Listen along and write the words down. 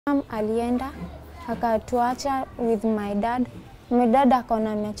Alienda akatuacha with my dad. My dad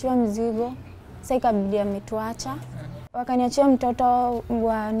akaona ameachiwa mzigo, sasa ikabidi ametuacha. Wakaniachia mtoto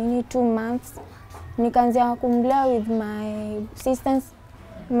wa 2 months. Nikaanza kumlea with my sisters.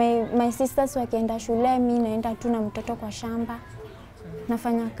 My sisters wakienda shule, mimi naenda tu na mtoto kwa shamba.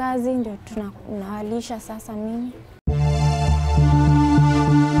 Nafanya kazi ndio tunawalisha sasa mimi.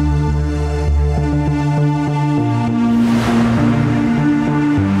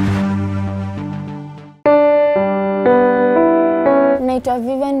 Naitwa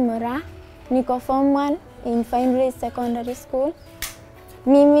Vivian Moraa, niko form 1 in Finley Secondary School.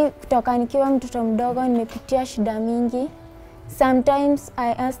 Mimi kutoka nikiwa mtoto mdogo nimepitia shida mingi. Sometimes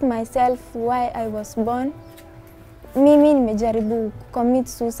I ask myself why I was born. Mimi nimejaribu commit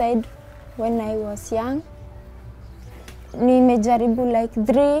suicide when I was young. Nimejaribu like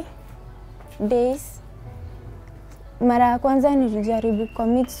 3 days. Mara ya kwanza nilijaribu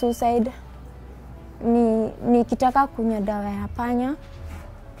commit suicide nikitaka kunywa dawa ya panya.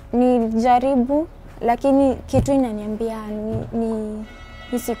 Nilijaribu lakini kitu inaniambia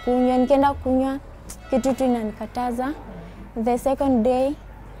nisikunywe. Nikaenda kunywa, kitu tu inanikataza. The second day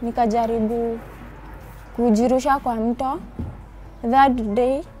nikajaribu kujirusha kwa mto. Third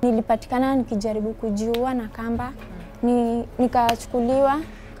day nilipatikana nikijaribu kujiua na kamba. Nikachukuliwa,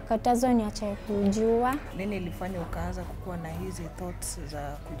 kakatazwa niache kujiua. Nini ilifanya ukaanza kukuwa na hizi thoughts za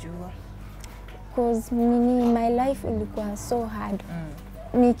kujiua? Because my life ilikuwa so hard.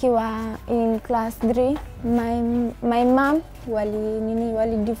 Nikiwa in class 3, my mom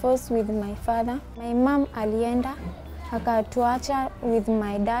wali divorce with my father. My mom alienda akatuacha with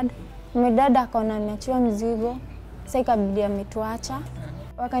my dad. My dad akaona ameachiwa mzigo, sasa ikabidi ametuacha.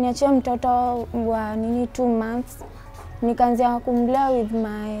 Wakaniachia mtoto wa 2 months. Nikaanza kumlea with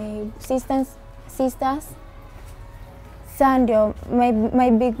my sisters. Sasa ndio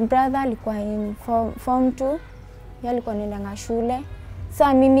my big brother alikuwa in form 2. Yeye alikuwa anaenda shule.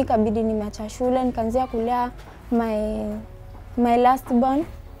 Sasa mimi kabidi nimeacha shule, nikaanza kulea my last born,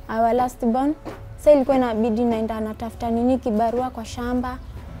 our last born. Sasa ilikuwa inabidi naenda natafuta kibarua kwa shamba.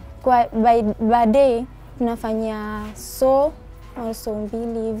 Kwa by day tunafanya so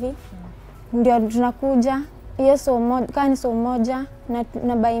 2 hivi. Ndio tunakuja hiyo so moja, kani so moja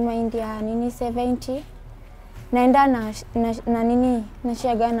na buy mahindi ya 70. Naenda na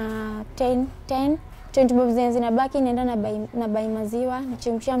shaga na 20 bob zinabaki, naenda na buy maziwa,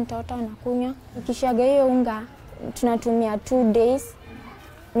 nachemsha mtoto na kunywa. Nikishaga hiyo unga tunatumia 2 days.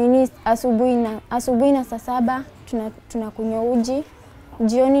 Asubuhi na saa 7 tunakunywa uji.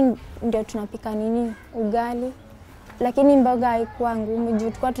 Jioni ndio tunapika ugali. Lakini mboga haikuwa ngumu,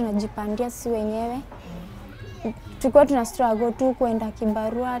 tulikuwa tunajipandia sisi wenyewe. Tulikuwa tuna struggle tu kwenda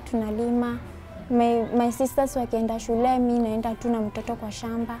kibarua, tunalima. My sisters wakienda shule, mimi naenda tu na mtoto kwa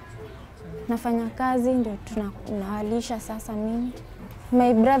shamba. Nafanya kazi ndio tunawalisha sasa mimi.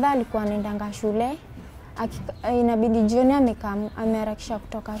 My brother alikuwa anaenda shule. Inabidi jioni ameharakisha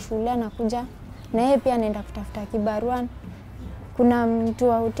kutoka shule anakuja. Na yeye pia anaenda kutafuta kibarua. Kuna mtu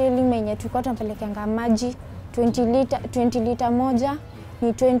wa hoteli mwenye tulikuwa tunapelekanga maji 20 lita moja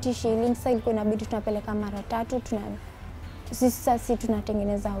ni 20 shillings. Sasa ilikuwa inabidi tunapeleka mara 3. Sisi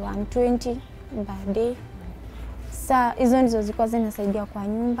tunatengeneza 120 per day. Sasa hizo ndizo zilikuwa zinasaidia kwa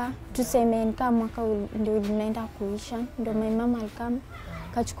nyumba. Tuseme kama mwaka ndio unaenda kuisha, ndio my mama alikam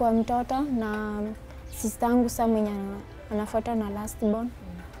kachukua mtoto na sister yangu sasa mwenye anafuata na last born.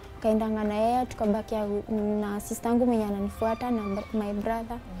 Kaendanga na yeye, tukabaki na sister yangu mwenye ananifuata na my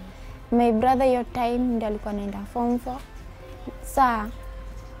brother. My brother your time ndio alikuwa anaenda form 4. Sasa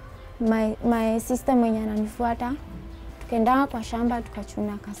my sister mwenye ananifuata tukaenda kwa shamba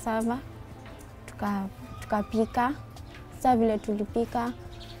tukachuna cassava, tukapika. Sasa vile tulipika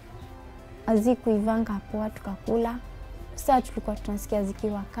hazikuivanga poa, tukakula. Sasa tulikuwa tunasikia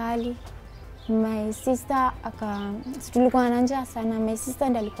zikiwa kali. My sister tulikuwa na njaa sana. My sister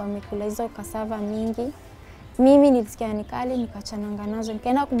ndiye alikuwa amekula hizo cassava mingi. Mimi nilisikia ni kali, nikachananga nazo.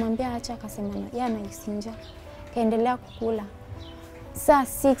 Nikaenda kumwambia acha, akasema yeye anaisinja. Kaendelea kukula. Saa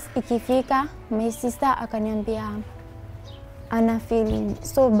 6 ikifika, my sister akaniambia ana feel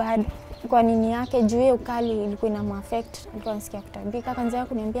so bad kwa nini yake, juu hiyo ukali ilikuwa inamuaffect. Alikuwa anasikia kutabika. Akaanza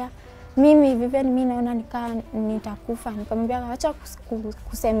kuniambia mimi Vivian, mimi naona nitakufa. Nikamwambia acha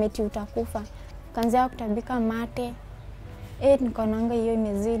kusema eti utakufa. Akaanza kutabika mate. Nikaonanga hiyo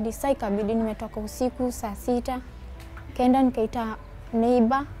imezidi. Sasa ikabidi nimetoka usiku saa 6. Kaenda nikaita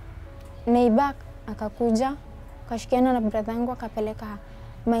neighbor akakuja, kashikiana na brother yangu akapeleka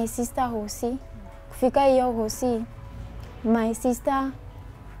my sister hosi. Kufika hiyo hosi, my sister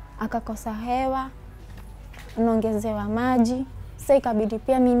akakosa hewa, anaongezewa maji. Sasa ikabidi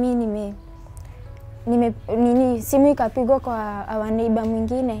pia mimi nini simu ikapigwa kwa neighbor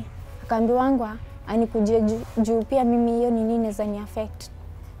mwingine, akaambiwa anikuje juu pia mimi hiyo nini inaweza ni affect.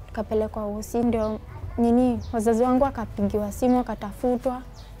 Nikapelekwa hosi, ndio nini wazazi wangu akapigiwa simu, akatafutwa,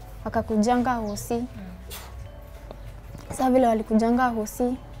 akakujanga hosi. Sasa vile walikujanga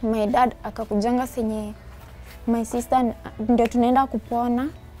hosi, my dad akakujanga senye my sister ndio tunaenda kupona.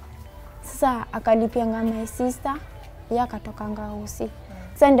 Sasa akalipianga my sister, yeye akatokanga hosi.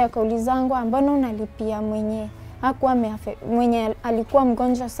 Sasa ndio akaulizangu, mbona unalipia mwenye hakuwa mwenye alikuwa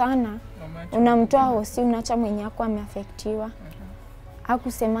mgonjwa sana, unamtoa hosi, unacha mwenye hakuwa ameafektiwa.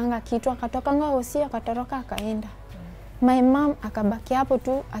 Hakusemanga kitu, akatokanga hosi, akatoroka akaenda. My mom akabaki hapo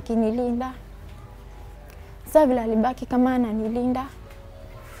tu akinilinda. Sasa vile alibaki kama ananilinda,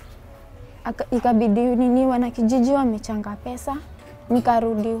 ikabidi nini wanakijiji wamechanga pesa,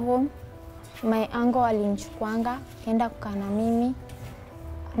 nikarudi home. My uncle alinichukuanga kaenda kukaa na mimi,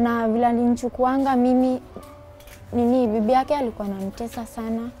 na vile alinichukuanga mimi nini bibi yake alikuwa ananitesa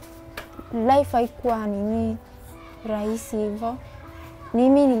sana. Life haikuwa nini rahisi hivyo.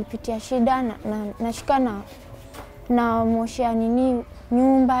 Mimi nilipitia shida na nashika na moshia nini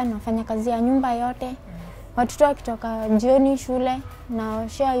nyumba, nafanya kazi ya nyumba yote. Watoto wakitoka jioni shule na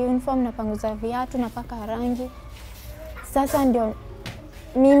share uniform, na panguza viatu, na paka rangi. Sasa ndio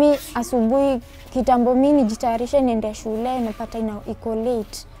mimi asubuhi kitambo mimi nijitayarishe niende shule, napata iko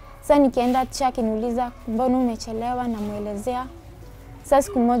late. Sasa nikienda teacher kiniuliza mbona umechelewa, na muelezea. Sasa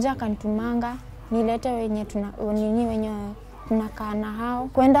siku moja akanitumanga nilete wenye tunakaa na hao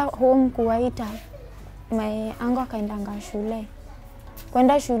kwenda home kuwaita. My uncle akaendanga shule.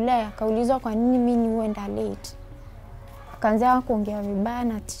 Kwenda shule akaulizwa kwa nini mimi huenda late. Akaanza kuongea vibaya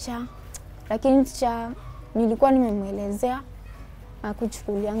na teacher, lakini teacher nilikuwa nimemuelezea,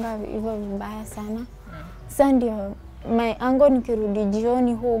 hakuchukulianga hivyo vibaya sana. Sasa ndio my uncle nikirudi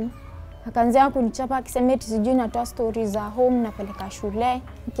jioni home akaanza kunichapa akisema eti sijui natoa stories za home napeleka shule,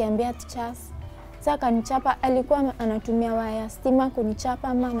 nikiambia teachers. Sasa akanichapa, alikuwa anatumia waya stima kunichapa,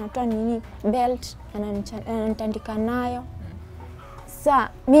 ama anatoa nini belt ananitandika nayo. Sasa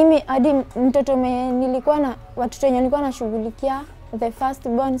mimi hadi mtoto nilikuwa na watoto wenye nilikuwa nashughulikia, the first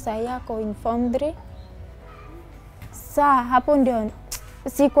born saa yako in form 3. Sasa hapo ndio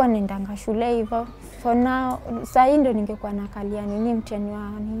sikuwa nendanga shule hivyo. For now saa hii ndio ningekuwa nakalia nini mtihani wa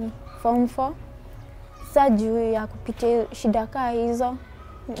nini form 4. Sasa juu ya kupitia shida kaa hizo,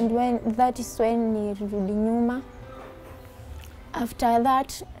 that is when nirudi nyuma. After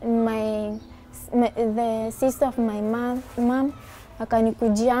that the sister of my mom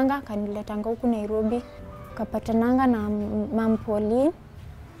akanikujianga, akaniletanga huku Nairobi, kapatananga na Mam Pauline,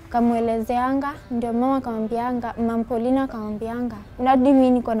 kamuelezeanga. Ndio mama akamwambianga, Mam Pauline akamwambianga, "Nadi mimi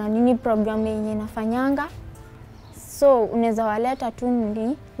niko na nini program yenye nafanyanga, so unaweza waleta tu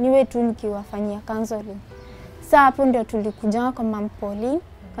niwe tu nikiwafanyia counseling." Sasa hapo ndio tulikujanga kwa Mam Pauline,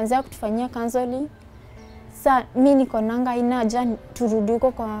 kaanza kutufanyia counseling. Sasa mimi niko nanga ina haja turudi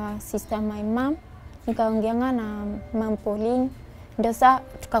huko kwa sister my mom, nikaongeanga na Mam Pauline. Ndio sasa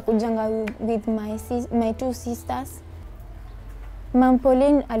tukakujanga with my two sisters. Mam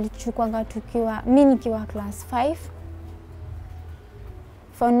Pauline alichukuanga tukiwa mimi nikiwa class 5.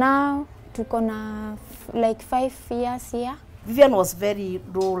 For now tuko na like 5 years here. Vivian was very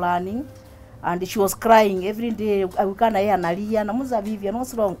low learning and she was crying every day. Ukana yeye analia na muza Vivian,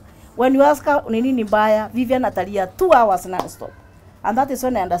 what's wrong? When you ask her nini mbaya, Vivian atalia 2 hours non-stop. And that is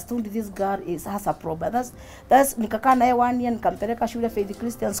when I understood this girl has a problem. That's nikakaa naye 1 year, nikampeleka shule Faith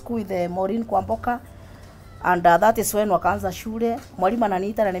Christian School with the Maureen Kwamboka. And that is when wakaanza shule. Mwalimu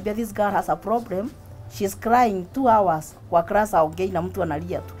ananiita ananiambia this girl has a problem. She's crying 2 hours kwa class aongei na mtu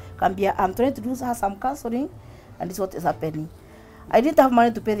analia tu. Kambia I'm trying to do some counseling and this is what is happening. I didn't have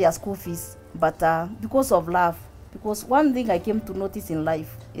money to pay their school fees, but because of love, because one thing I came to notice in life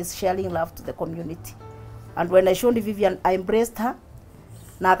is sharing love to the community. And when I showed Vivian, I embraced her.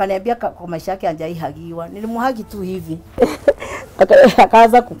 Na akaniambia kwa maisha yake hajaihagiwa. Nilimhagi tu hivi.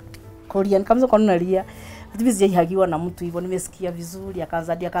 Akaanza kulia, nikamza kwa nalia. Hatibi sijaihagiwa na mtu hivyo, nimesikia vizuri,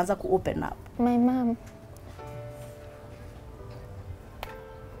 akaanza ku open up. My mom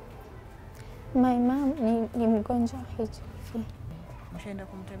ni mgonjwa HIV. Mshaenda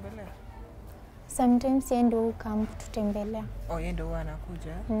kumtembelea? Sometimes yeye ndio come tutembelea. Oh, yeye ndio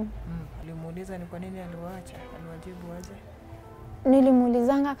anakuja? Alimuuliza ni kwa nini aliwaacha? Aliwajibu aje?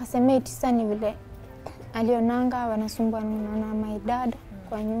 Nilimuulizanga akasema eti sasa ni vile alionanga wanasumbua na my dad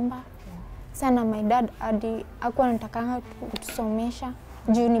kwa nyumba. Sana my dad hadi hakuwa anatakanga kutusomesha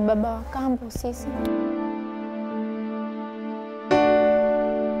juu ni baba wa kambo sisi.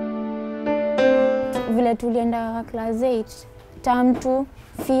 Vile tulienda class 8 term 2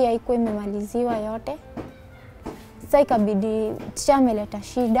 fee haikuwa imemaliziwa yote. Sasa ikabidi teacher ameleta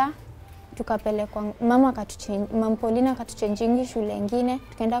shida, tukapelekwa mama Paulina akatuchange shule nyingine,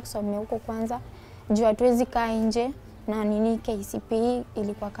 tukaenda kusomea huko kwanza. Juu hatuwezi kaa nje na nini KCPE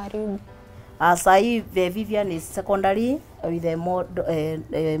ilikuwa karibu. Sasa hii Vivian is secondary with the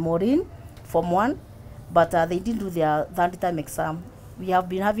Maureen form 1, but they didn't do their third term exam. We have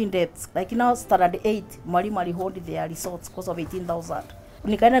been having debts. Like now standard 8, mwalimu alihold their results because of 18,000.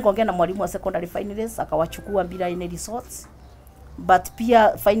 Nikaenda kuongea na mwalimu wa secondary finalists akawachukua bila any results. But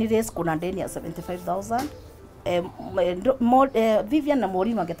pia finalists kuna deni ya 75,000. Vivian na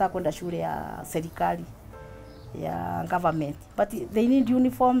Maureen wangetaka kwenda shule ya serikali ya government, but they need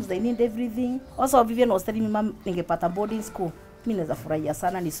uniforms, they need everything. Also Vivian was telling me, mom, ningepata boarding school mimi naweza furahia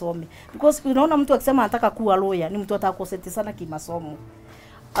sana nisome, because unaona mtu akisema anataka kuwa lawyer ni mtu atakoseti sana kimasomo.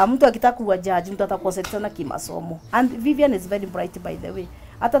 Mtu akitaka kuwa judge mtu atakoseti sana kimasomo. And Vivian is very bright by the way.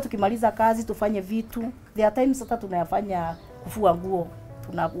 Hata tukimaliza kazi tufanye vitu, there are times hata tunayafanya kufua nguo,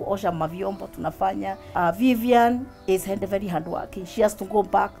 tunaosha mavyombo tunafanya. Vivian is very hardworking. She has to go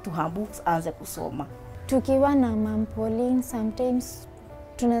back to her books aanze kusoma. Tukiwa na Mom Pauline sometimes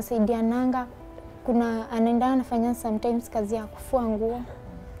tunasaidiananga. Kuna anaenda anafanya sometimes kazi ya kufua nguo,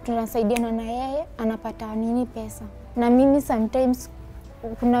 tunasaidiana na yeye, anapata nini pesa. Na mimi sometimes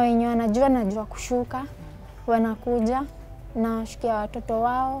kuna wenye najua kushuka, wanakuja na washukia watoto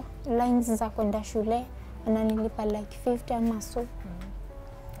wao lines za kwenda shule, ananilipa like 50 ama so.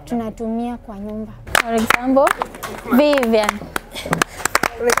 Tunatumia kwa nyumba. For example, Vivian.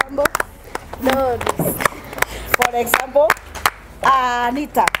 For example, for example,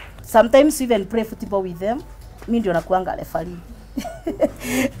 Anita. Sometimes we even play football with them. Mimi ndio nakuanga referee.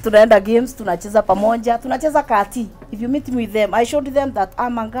 Tunaenda games, tunacheza pamoja, tunacheza kati. If you meet me with them, I showed them that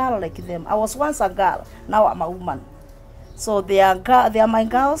I'm a girl like them. I was once a girl, now I'm a woman. So they are my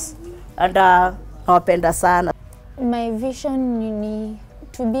girls, and nawapenda sana. My vision ni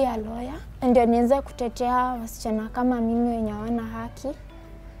to be a lawyer, ndio niweze kutetea wasichana kama mimi wenye hawana haki.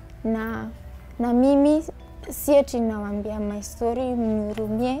 Na mimi si eti nawaambia my story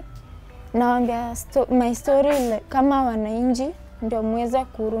mnihurumie, nawaambia my story kama wananchi ndio muweze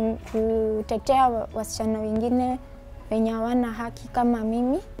kutetea wasichana wengine wenye hawana haki kama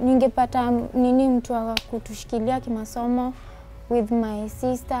mimi. Ningepata mtu wa kutushikilia kimasomo with my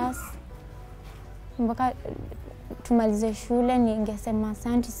sisters mpaka tumalize shule, ningesema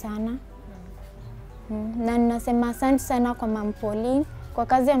asante sana. Na ninasema asante sana kwa Mom Pauline kwa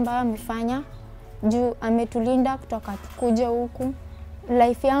kazi ambayo amefanya, juu ametulinda kutoka kuja huku.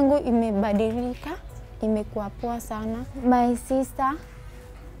 Life yangu imebadilika, imekuwa poa sana. My sister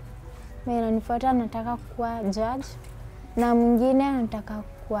mimi ananifuata, nataka kuwa judge, na mwingine anataka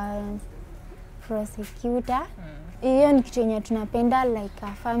kuwa prosecutor. Hiyo ni kitu yenye tunapenda like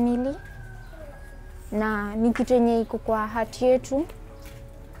a family, na ni kitu yenye iko kwa hati yetu,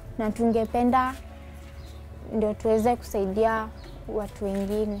 na tungependa ndio tuweze kusaidia watu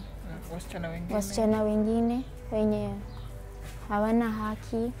wengine, wasichana wengine wenye hawana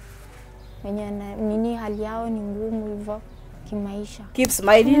haki, wenye hali yao ni ngumu hivyo kimaisha. Keep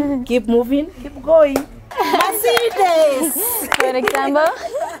smiling, keep moving, keep going. Mercedes! For example,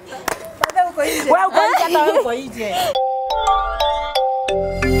 Wewe uko nje.